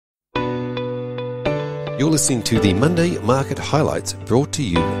You're listening to the Monday Market Highlights brought to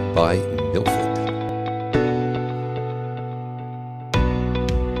you by Milford.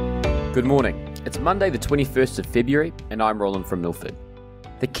 Good morning. It's Monday the 21st of February and I'm Roland from Milford.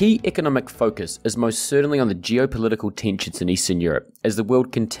 The key economic focus is most certainly on the geopolitical tensions in Eastern Europe as the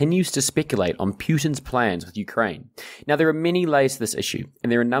world continues to speculate on Putin's plans with Ukraine. Now there are many layers to this issue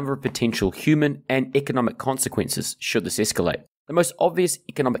and there are a number of potential human and economic consequences should this escalate. The most obvious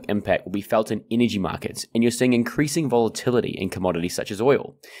economic impact will be felt in energy markets, and you're seeing increasing volatility in commodities such as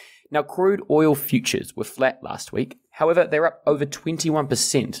oil. Now, crude oil futures were flat last week. However, they're up over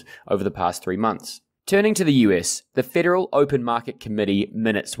 21% over the past 3 months. Turning to the US, the Federal Open Market Committee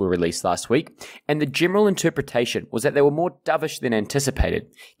minutes were released last week, and the general interpretation was that they were more dovish than anticipated,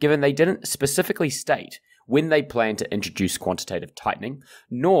 given they didn't specifically state when they plan to introduce quantitative tightening,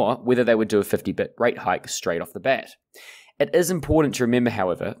 nor whether they would do a 50-bit rate hike straight off the bat. It is important to remember,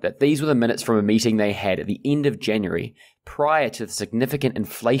 however, that these were the minutes from a meeting they had at the end of January, prior to the significant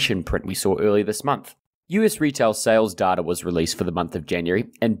inflation print we saw earlier this month. US retail sales data was released for the month of January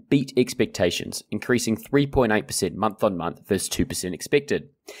and beat expectations, increasing 3.8% month-on-month versus 2% expected.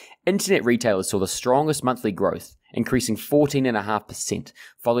 Internet retailers saw the strongest monthly growth, increasing 14.5%,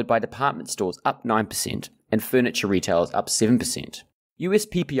 followed by department stores up 9% and furniture retailers up 7%. US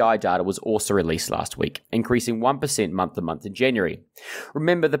PPI data was also released last week, increasing 1% month-to-month in January.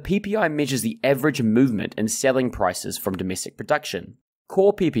 Remember, the PPI measures the average movement in selling prices from domestic production.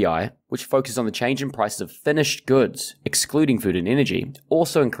 Core PPI, which focuses on the change in prices of finished goods, excluding food and energy,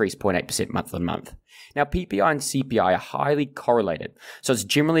 also increased 0.8% month-on-month. Now, PPI and CPI are highly correlated, so it's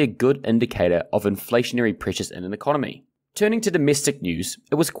generally a good indicator of inflationary pressures in an economy. Turning to domestic news,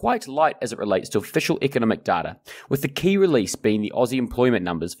 it was quite light as it relates to official economic data, with the key release being the Aussie employment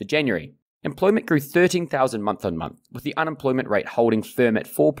numbers for January. Employment grew 13,000 month-on-month, with the unemployment rate holding firm at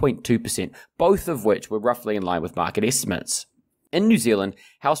 4.2%, both of which were roughly in line with market estimates. In New Zealand,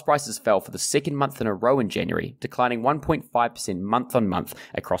 house prices fell for the second month in a row in January, declining 1.5% month-on-month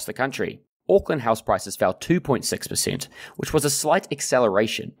across the country. Auckland house prices fell 2.6%, which was a slight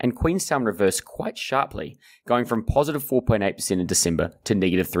acceleration, and Queenstown reversed quite sharply, going from positive 4.8% in December to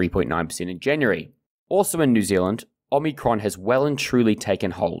negative 3.9% in January. Also in New Zealand, Omicron has well and truly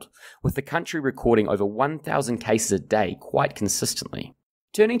taken hold, with the country recording over 1,000 cases a day quite consistently.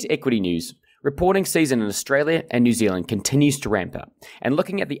 Turning to equity news, reporting season in Australia and New Zealand continues to ramp up, and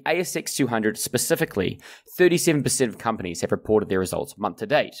looking at the ASX 200 specifically, 37% of companies have reported their results month to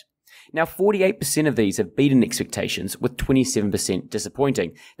date. Now, 48% of these have beaten expectations, with 27%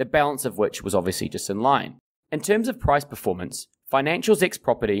 disappointing, the balance of which was obviously just in line. In terms of price performance, financials ex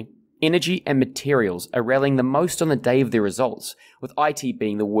property, energy and materials are rallying the most on the day of their results, with IT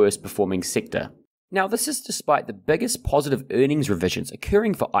being the worst performing sector. Now, this is despite the biggest positive earnings revisions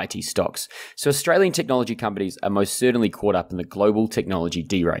occurring for IT stocks, so Australian technology companies are most certainly caught up in the global technology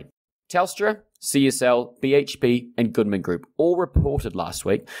D-rate. Telstra, CSL, BHP and Goodman Group all reported last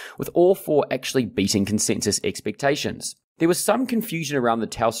week, with all four actually beating consensus expectations. There was some confusion around the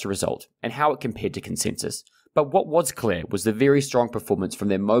Telstra result and how it compared to consensus, but what was clear was the very strong performance from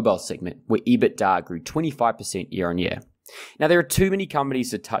their mobile segment, where EBITDA grew 25% year on year. Now, there are too many companies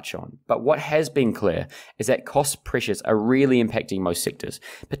to touch on, but what has been clear is that cost pressures are really impacting most sectors,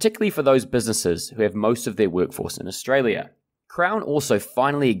 particularly for those businesses who have most of their workforce in Australia. Crown also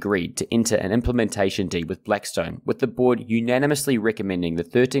finally agreed to enter an implementation deed with Blackstone, with the board unanimously recommending the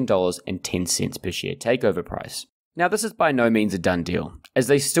 $13.10 per share takeover price. Now, this is by no means a done deal, as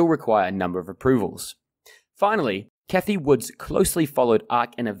they still require a number of approvals. Finally, Cathie Wood's closely followed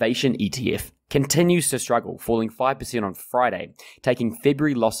ARK Innovation ETF continues to struggle, falling 5% on Friday, taking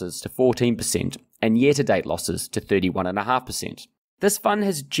February losses to 14% and year-to-date losses to 31.5%. This fund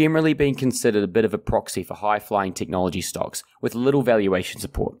has generally been considered a bit of a proxy for high-flying technology stocks with little valuation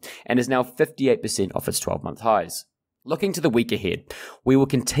support, and is now 58% off its 12-month highs. Looking to the week ahead, we will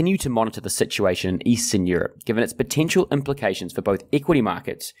continue to monitor the situation in Eastern Europe, given its potential implications for both equity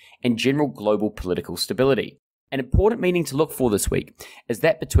markets and general global political stability. An important meeting to look for this week is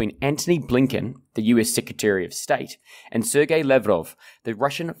that between Antony Blinken, the US Secretary of State, and Sergei Lavrov, the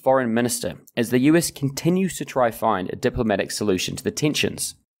Russian Foreign Minister, as the US continues to try find a diplomatic solution to the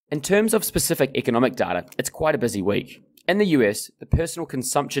tensions. In terms of specific economic data, it's quite a busy week. In the US, the Personal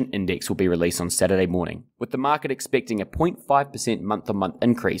Consumption Index will be released on Saturday morning, with the market expecting a 0.5% month-on-month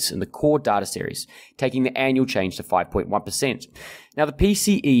increase in the core data series, taking the annual change to 5.1%. Now, the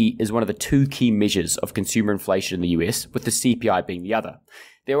PCE is one of the two key measures of consumer inflation in the US, with the CPI being the other.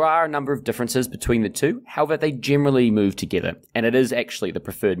 There are a number of differences between the two, however, they generally move together, and it is actually the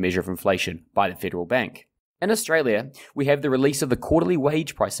preferred measure of inflation by the Federal Bank. In Australia, we have the release of the quarterly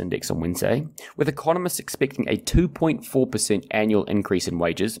wage price index on Wednesday, with economists expecting a 2.4% annual increase in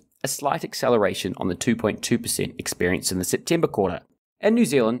wages, a slight acceleration on the 2.2% experienced in the September quarter. In New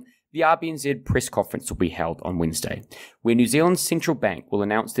Zealand, the RBNZ press conference will be held on Wednesday, where New Zealand's central bank will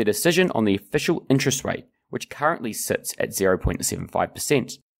announce their decision on the official interest rate, which currently sits at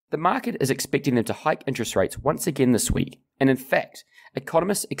 0.75%. The market is expecting them to hike interest rates once again this week, and in fact,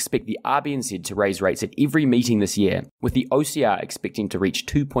 economists expect the RBNZ to raise rates at every meeting this year, with the OCR expecting to reach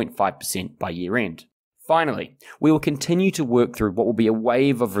 2.5% by year end. Finally, we will continue to work through what will be a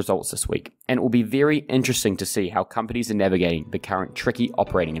wave of results this week, and it will be very interesting to see how companies are navigating the current tricky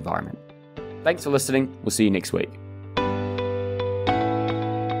operating environment. Thanks for listening. We'll see you next week.